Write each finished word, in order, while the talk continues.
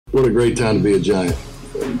What a great time to be a Giant,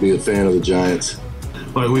 be a fan of the Giants.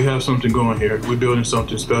 Like, we have something going here. We're building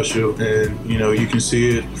something special, and, you can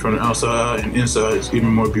see it from the outside and inside. It's even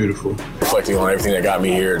more beautiful. Reflecting on everything that got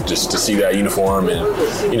me here, just to see that uniform, and,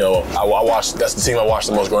 I watched. That's the team I watched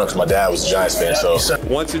the most growing up because my dad was a Giants fan, so.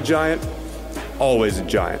 Once a Giant, always a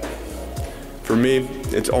Giant. For me,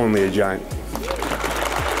 it's only a Giant.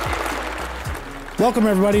 Welcome,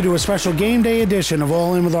 everybody, to a special game day edition of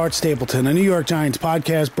All In with Art Stapleton, a New York Giants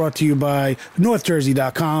podcast brought to you by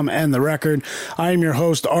NorthJersey.com and The Record. I am your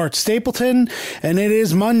host, Art Stapleton, and it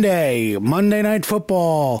is Monday Night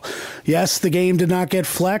Football. Yes, the game did not get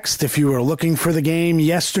flexed. If you were looking for the game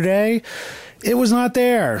yesterday, it was not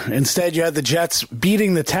there. Instead, you had the Jets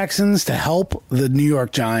beating the Texans to help the New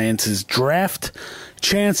York Giants' draft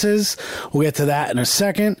chances. We'll get to that in a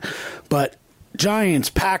second, but Giants,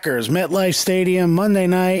 Packers, MetLife Stadium, Monday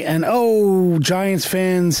night, and Giants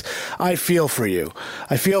fans, I feel for you.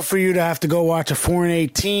 I feel for you to have to go watch a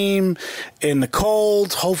 4-8 team in the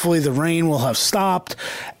cold. Hopefully the rain will have stopped,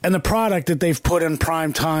 and the product that they've put in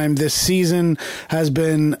prime time this season has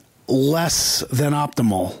been less than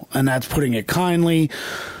optimal, and that's putting it kindly.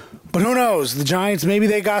 But who knows? The Giants, maybe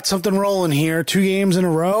they got something rolling here. 2 games in a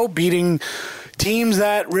row, beating teams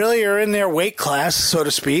that really are in their weight class, so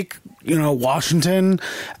to speak. Washington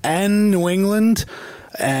and New England.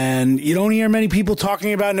 And you don't hear many people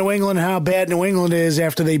talking about New England and how bad New England is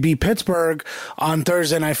after they beat Pittsburgh on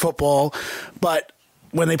Thursday Night Football. But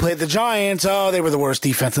when they played the Giants, they were the worst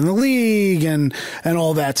defense in the league and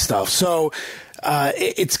all that stuff. So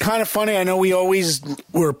it's kind of funny. I know we always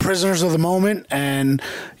were prisoners of the moment. And,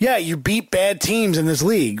 yeah, you beat bad teams in this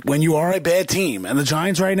league when you are a bad team. And the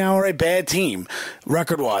Giants right now are a bad team,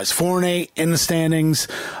 record-wise. 4-8 in the standings.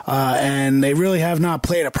 And they really have not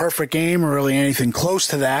played a perfect game or really anything close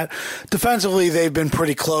to that. Defensively, they've been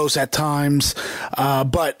pretty close at times.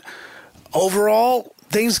 But overall,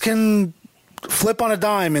 things can flip on a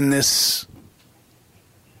dime in this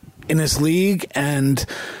league, and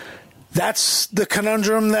that's the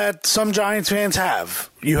conundrum that some Giants fans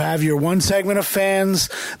have. You have your one segment of fans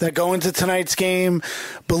that go into tonight's game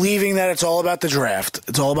believing that it's all about the draft.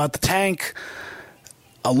 It's all about the tank.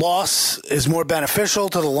 A loss is more beneficial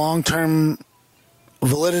to the long-term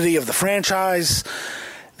validity of the franchise.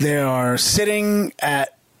 They are sitting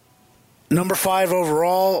at number 5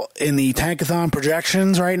 overall in the Tankathon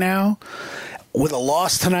projections right now. With a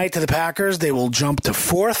loss tonight to the Packers, they will jump to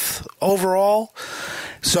 4th overall.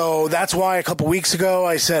 So that's why a couple weeks ago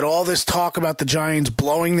I said all this talk about the Giants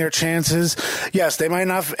blowing their chances. Yes, they might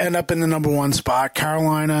not end up in the number 1 spot.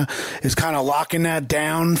 Carolina is kind of locking that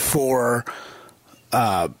down for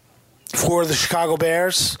the Chicago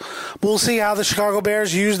Bears. We'll see how the Chicago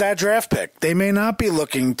Bears use that draft pick. They may not be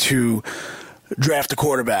looking to draft a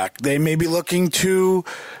quarterback. They may be looking to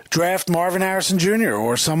draft Marvin Harrison Jr.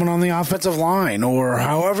 or someone on the offensive line, or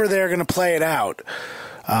however they're going to play it out.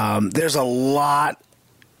 There's a lot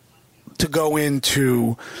to go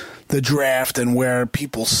into the draft and where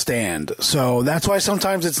people stand. So that's why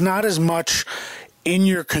sometimes it's not as much in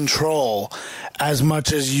your control as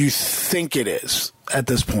much as you think it is at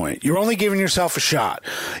this point. You're only giving yourself a shot.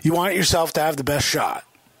 You want yourself to have the best shot.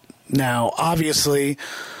 Now, obviously,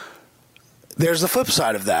 there's the flip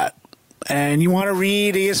side of that. And you want to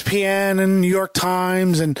read ESPN and New York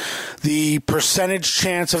Times and the percentage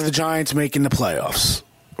chance of the Giants making the playoffs.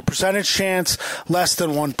 A percentage chance less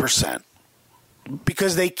than 1%.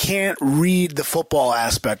 Because they can't read the football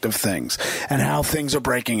aspect of things and how things are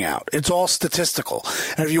breaking out. It's all statistical.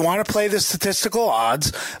 And if you want to play the statistical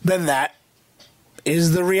odds, then that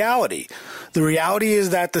is the reality. The reality is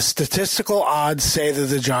that the statistical odds say that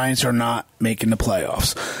the Giants are not making the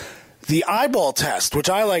playoffs. The eyeball test, which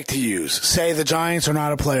I like to use, say the Giants are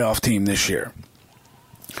not a playoff team this year.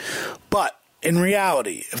 But in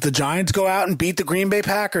reality, if the Giants go out and beat the Green Bay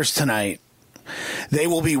Packers tonight, they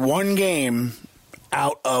will be 1 game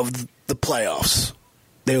out of the playoffs.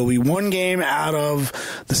 They will be 1 game out of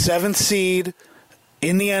the 7th seed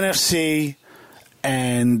in the NFC,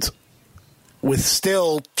 and with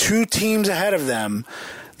still 2 teams ahead of them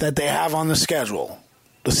that they have on the schedule.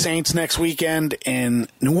 The Saints next weekend in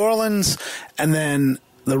New Orleans, and then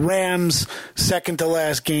the Rams, second to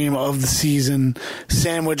last game of the season,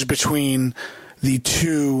 sandwiched between the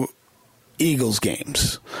 2 Eagles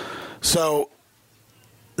games. So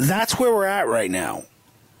that's where we're at right now.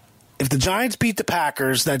 If the Giants beat the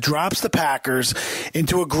Packers, that drops the Packers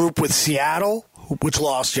into a group with Seattle, which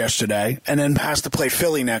lost yesterday, and then has to play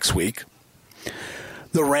Philly next week.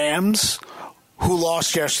 The Rams, who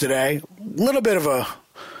lost yesterday, a little bit of a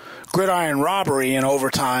gridiron robbery in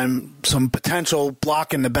overtime, some potential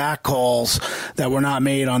block in the back calls that were not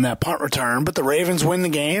made on that punt return. But the Ravens win the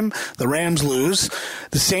game. The Rams lose.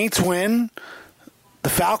 The Saints win. The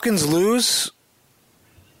Falcons lose.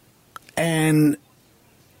 And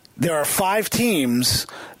there are 5 teams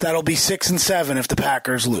that'll be 6-7 if the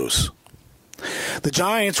Packers lose. The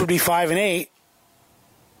Giants would be 5-8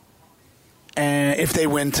 and if they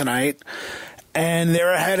win tonight, and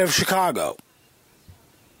they're ahead of Chicago,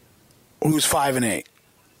 who's 5-8.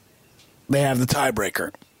 They have the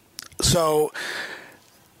tiebreaker. So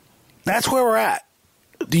that's where we're at.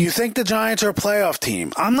 Do you think the Giants are a playoff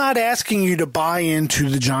team? I'm not asking you to buy into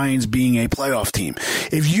the Giants being a playoff team.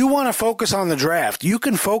 If you want to focus on the draft, you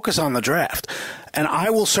can focus on the draft. And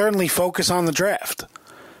I will certainly focus on the draft.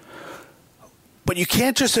 But you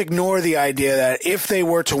can't just ignore the idea that if they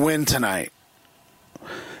were to win tonight,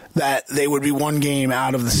 that they would be one game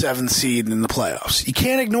out of the 7th seed in the playoffs. You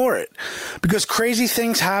can't ignore it because crazy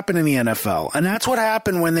things happen in the NFL. And that's what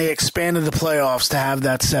happened when they expanded the playoffs to have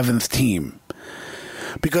that 7th team.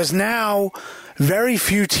 Because now very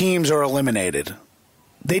few teams are eliminated.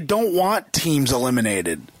 They don't want teams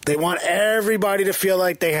eliminated. They want everybody to feel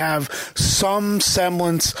like they have some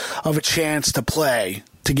semblance of a chance to play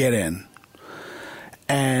to get in.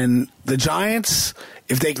 And the Giants,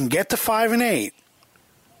 if they can get to 5-8,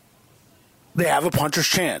 they have a puncher's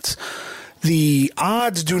chance. The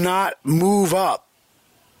odds do not move up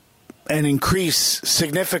and increase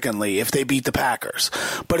significantly if they beat the Packers.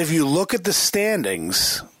 But if you look at the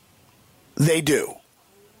standings, they do.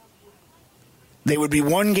 They would be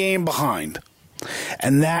one game behind.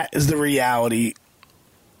 And that is the reality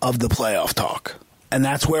of the playoff talk. And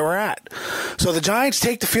that's where we're at. So the Giants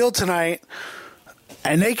take the field tonight,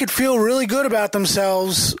 and they could feel really good about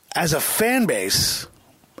themselves as a fan base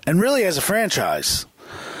and really as a franchise.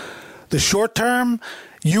 The short term,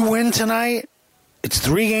 you win tonight, it's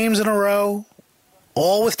 3 games in a row,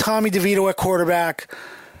 all with Tommy DeVito at quarterback.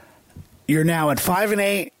 You're now at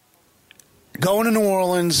 5-8, going to New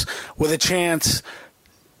Orleans with a chance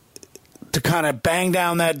to kind of bang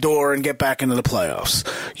down that door and get back into the playoffs.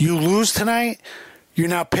 You lose tonight, you're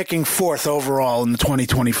now picking 4th overall in the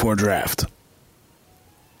 2024 draft.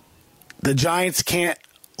 The Giants can't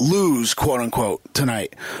lose, quote-unquote,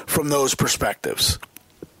 tonight from those perspectives.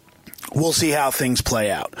 We'll see how things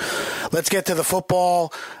play out. Let's get to the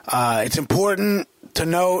football. It's important to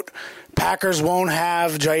note Packers won't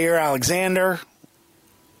have Jair Alexander,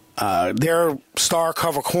 their star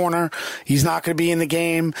cover corner. He's not going to be in the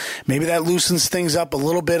game. Maybe that loosens things up a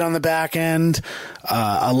little bit on the back end,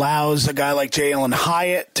 allows a guy like Jalen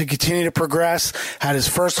Hyatt to continue to progress. Had his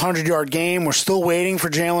first 100-yard game. We're still waiting for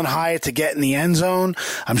Jalen Hyatt to get in the end zone.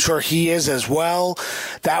 I'm sure he is as well.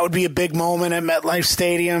 That would be a big moment at MetLife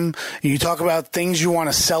Stadium. You talk about things you want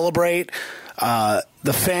to celebrate.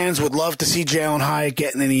 The fans would love to see Jalen Hyatt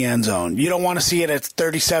getting in the end zone. You don't want to see it at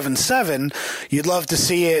 37-7. You'd love to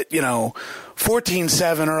see it,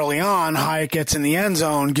 14-7 early on. Hyatt gets in the end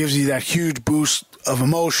zone, gives you that huge boost of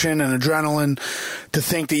emotion and adrenaline to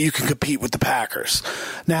think that you can compete with the Packers.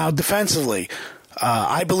 Now, defensively,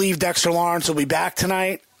 I believe Dexter Lawrence will be back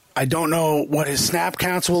tonight. I don't know what his snap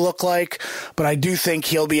counts will look like, but I do think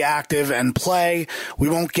he'll be active and play. We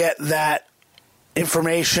won't get that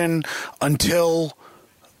information until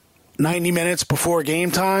 90 minutes before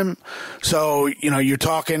game time. So, you're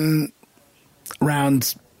talking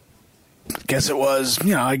around, I guess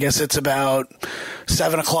it's about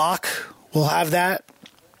 7 o'clock. We'll have that.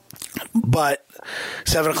 But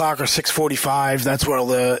 7 o'clock or 6:45, that's where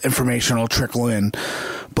the information will trickle in.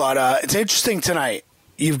 But it's interesting tonight.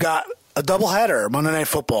 You've got a doubleheader, Monday Night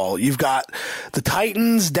Football. You've got the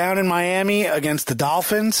Titans down in Miami against the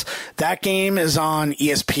Dolphins. That game is on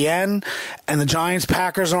ESPN, and the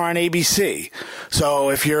Giants-Packers are on ABC. So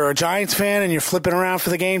if you're a Giants fan and you're flipping around for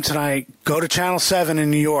the game tonight, go to Channel 7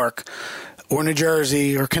 in New York or New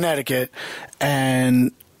Jersey or Connecticut,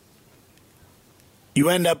 and you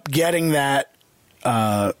end up getting that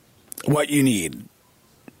what you need.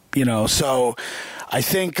 So I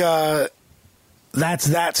think that's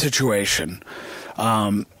that situation.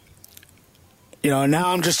 Now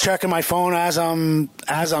I'm just checking my phone as I'm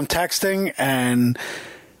texting, and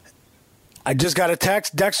I just got a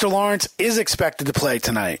text. Dexter Lawrence is expected to play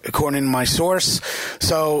tonight, according to my source.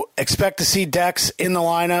 So expect to see Dex in the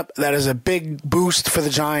lineup. That is a big boost for the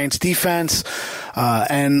Giants defense.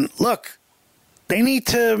 And look, they need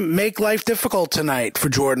to make life difficult tonight for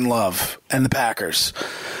Jordan Love and the Packers.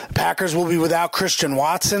 The Packers will be without Christian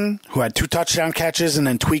Watson, who had 2 touchdown catches and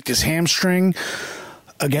then tweaked his hamstring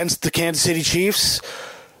against the Kansas City Chiefs.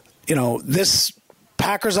 This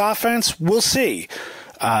Packers offense, we'll see.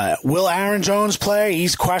 Will Aaron Jones play?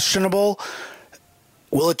 He's questionable.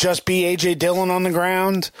 Will it just be A.J. Dillon on the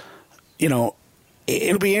ground?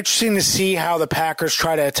 It'll be interesting to see how the Packers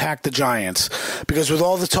try to attack the Giants, because with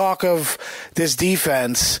all the talk of this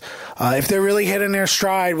defense, if they're really hitting their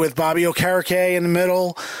stride with Bobby Okereke in the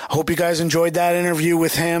middle, I hope you guys enjoyed that interview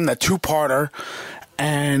with him, that two-parter,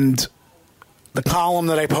 and the column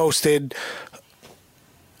that I posted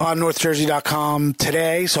on NorthJersey.com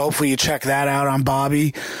today, so hopefully you check that out on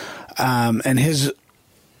Bobby and his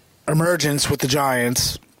emergence with the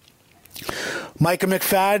Giants. Micah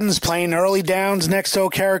McFadden's playing early downs next to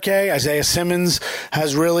Okereke. Isaiah Simmons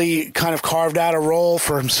has really kind of carved out a role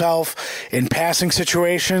for himself in passing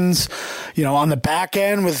situations. On the back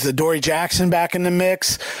end with the Dory Jackson back in the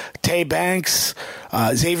mix, Tay Banks,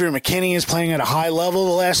 Xavier McKinney is playing at a high level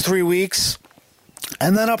the last 3 weeks.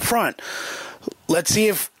 And then up front, let's see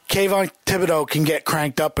if Kayvon Thibodeau can get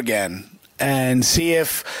cranked up again and see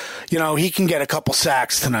if, he can get a couple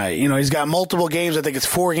sacks tonight. He's got multiple games. I think it's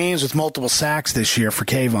 4 games with multiple sacks this year for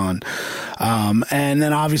Kayvon. And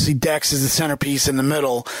then obviously Dex is the centerpiece in the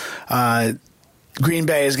middle. Green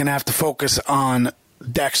Bay is going to have to focus on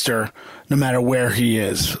Dexter no matter where he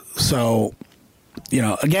is. So,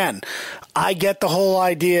 again, I get the whole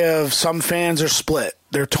idea of some fans are split.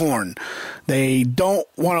 They're torn. They don't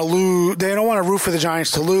want to lose. They don't want to root for the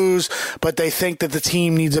Giants to lose, but they think that the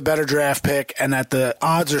team needs a better draft pick and that the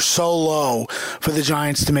odds are so low for the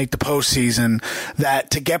Giants to make the postseason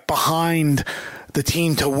that to get behind the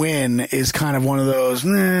team to win is kind of one of those,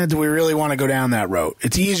 do we really want to go down that road?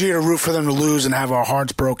 It's easier to root for them to lose and have our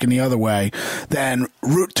hearts broken the other way than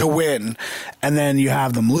root to win and then you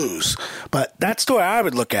have them lose. But that's the way I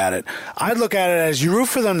would look at it. I'd look at it as you root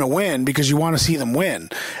for them to win because you want to see them win.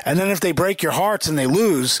 And then if they break your hearts and they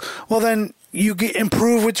lose, well, then you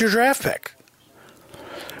improve with your draft pick.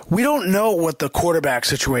 We don't know what the quarterback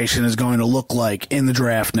situation is going to look like in the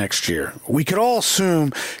draft next year. We could all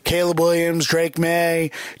assume Caleb Williams, Drake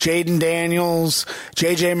May, Jaden Daniels,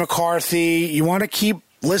 J.J. McCarthy. You want to keep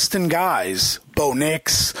listing guys. Bo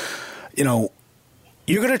Nix. You're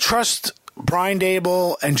going to trust Brian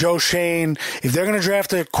Dable and Joe Shane. If they're going to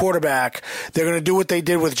draft a quarterback, they're going to do what they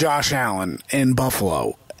did with Josh Allen in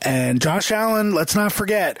Buffalo. And Josh Allen, let's not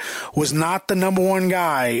forget, was not the number one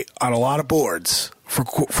guy on a lot of boards for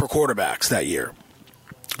quarterbacks that year.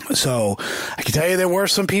 So I can tell you there were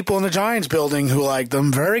some people in the Giants building who liked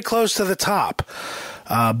them very close to the top.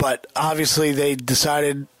 But obviously they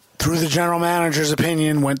decided, through the general manager's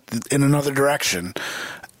opinion, went in another direction.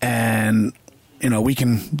 And, we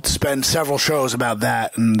can spend several shows about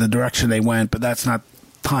that and the direction they went, but that's not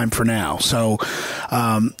time for now. So,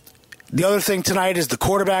 the other thing tonight is the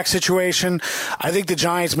quarterback situation. I think the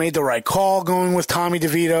Giants made the right call going with Tommy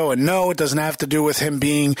DeVito, and no, it doesn't have to do with him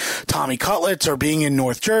being Tommy Cutlets or being in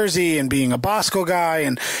North Jersey and being a Bosco guy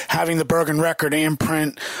and having the Bergen record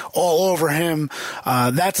imprint all over him.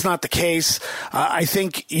 That's not the case. I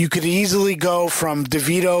think you could easily go from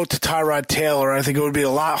DeVito to Tyrod Taylor. I think it would be a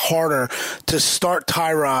lot harder to start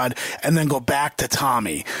Tyrod and then go back to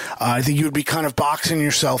Tommy. I think you would be kind of boxing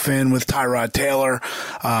yourself in with Tyrod Taylor.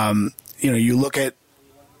 You look at,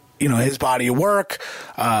 his body of work.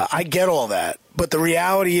 I get all that. But the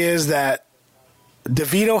reality is that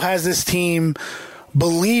DeVito has this team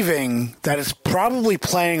believing that it's probably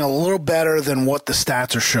playing a little better than what the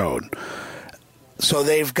stats are showing. So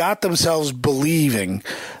they've got themselves believing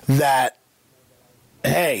that,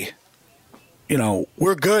 hey,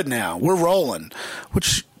 we're good now. We're rolling.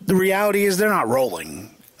 Which the reality is they're not rolling.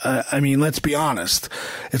 Let's be honest.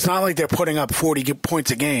 It's not like they're putting up 40 points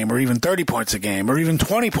a game or even 30 points a game or even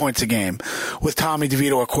 20 points a game with Tommy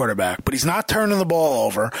DeVito at quarterback. But he's not turning the ball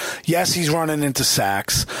over. Yes, he's running into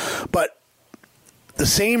sacks. But the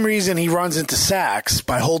same reason he runs into sacks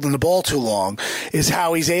by holding the ball too long is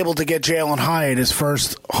how he's able to get Jalen Hyatt his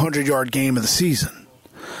first 100-yard game of the season.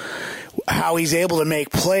 How he's able to make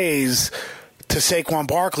plays to Saquon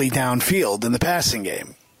Barkley downfield in the passing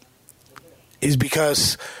game is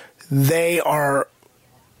because they are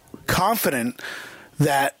confident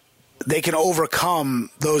that they can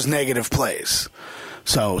overcome those negative plays.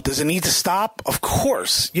 So does it need to stop? Of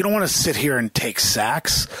course. You don't want to sit here and take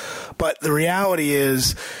sacks. But the reality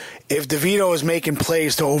is, if DeVito is making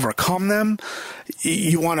plays to overcome them,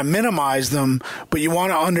 you want to minimize them, but you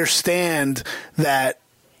want to understand that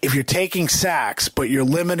if you're taking sacks, but you're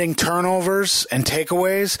limiting turnovers and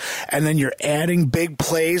takeaways, and then you're adding big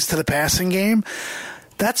plays to the passing game,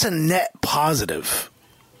 that's a net positive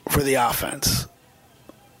for the offense.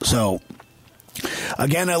 So,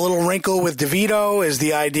 again, a little wrinkle with DeVito is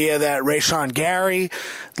the idea that Rashawn Gary,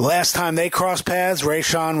 the last time they crossed paths,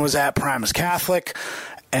 Rashawn was at Parmesan Catholic,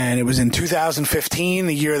 And it was in 2015,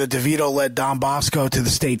 the year that DeVito led Don Bosco to the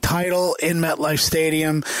state title in MetLife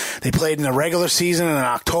Stadium. They played in the regular season in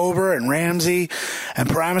October in Ramsey. And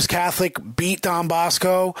Paramus Catholic beat Don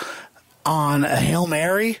Bosco on a Hail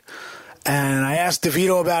Mary. And I asked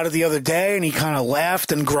DeVito about it the other day, and he kind of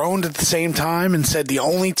laughed and groaned at the same time and said the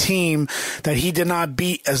only team that he did not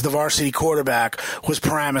beat as the varsity quarterback was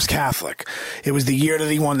Paramus Catholic. It was the year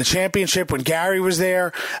that he won the championship when Gary was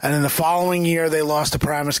there, and then the following year they lost to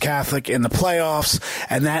Paramus Catholic in the playoffs,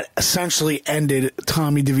 and that essentially ended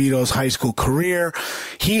Tommy DeVito's high school career.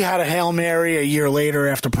 He had a Hail Mary a year later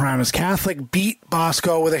after Paramus Catholic beat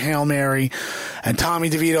Bosco with a Hail Mary, and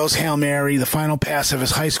Tommy DeVito's Hail Mary, the final pass of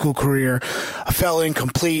his high school career, fell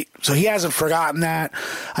incomplete, so he hasn't forgotten that.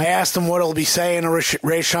 I asked him what he'll be saying to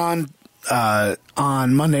Rayshawn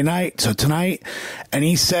on Monday night, so tonight, and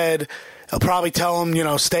he said he'll probably tell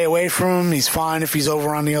him, stay away from him. He's fine if he's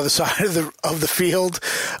over on the other side of the field,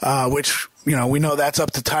 which we know that's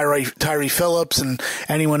up to Tyree Phillips and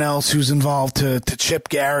anyone else who's involved to chip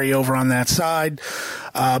Gary over on that side.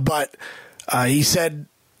 But he said.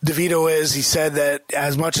 DeVito he said that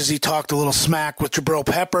as much as he talked a little smack with Jabril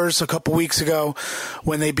Peppers a couple weeks ago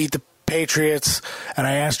when they beat the Patriots, and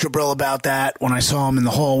I asked Jabril about that when I saw him in the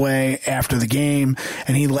hallway after the game,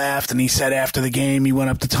 and he laughed, and he said after the game he went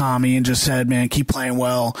up to Tommy and just said, man, keep playing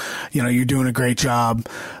well. You're doing a great job.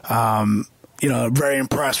 Very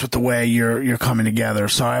impressed with the way you're coming together.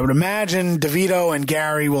 So I would imagine DeVito and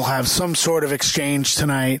Gary will have some sort of exchange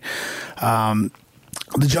tonight.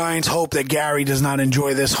 The Giants hope that Gary does not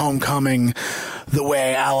enjoy this homecoming the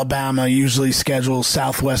way Alabama usually schedules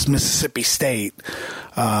Southwest Mississippi State.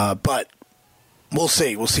 But we'll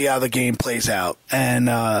see. We'll see how the game plays out. And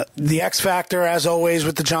the X factor, as always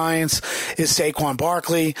with the Giants, is Saquon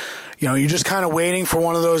Barkley. You're just kind of waiting for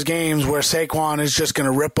one of those games where Saquon is just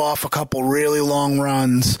going to rip off a couple really long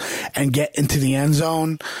runs and get into the end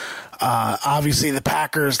zone. Obviously, the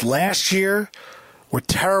Packers last year were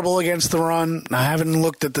terrible against the run. I haven't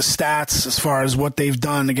looked at the stats as far as what they've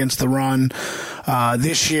done against the run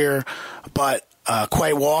this year, but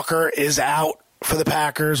Quay Walker is out for the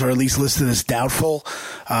Packers, or at least listed as doubtful,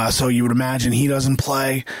 so you would imagine he doesn't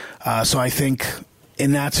play. So I think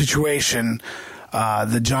in that situation,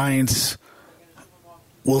 the Giants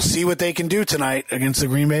will see what they can do tonight against the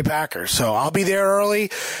Green Bay Packers. So I'll be there early,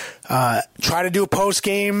 try to do a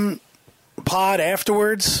post-game pod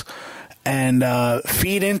afterwards, and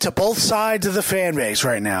feed into both sides of the fan base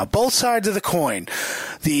right now, both sides of the coin.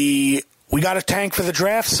 We got a tank for the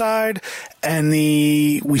draft side, and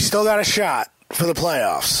we still got a shot for the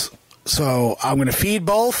playoffs. So I'm going to feed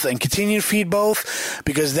both and continue to feed both,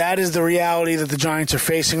 because that is the reality that the Giants are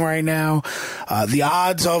facing right now. The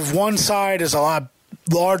odds of one side is a lot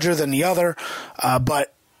larger than the other,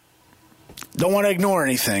 but don't want to ignore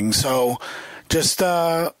anything. So just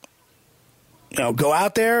go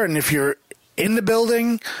out there, and if you're in the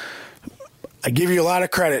building, I give you a lot of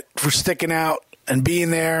credit for sticking out and being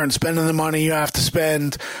there and spending the money you have to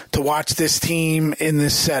spend to watch this team in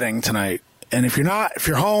this setting tonight. And if you're not, if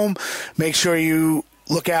you're home, make sure you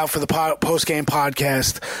look out for the post-game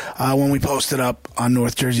podcast when we post it up on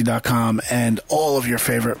NorthJersey.com and all of your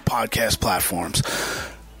favorite podcast platforms.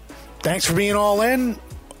 Thanks for being all in.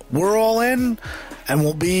 We're all in, and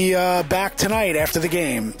we'll be back tonight after the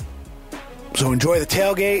game. So enjoy the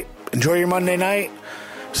tailgate, enjoy your Monday night,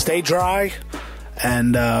 stay dry,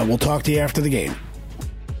 and we'll talk to you after the game.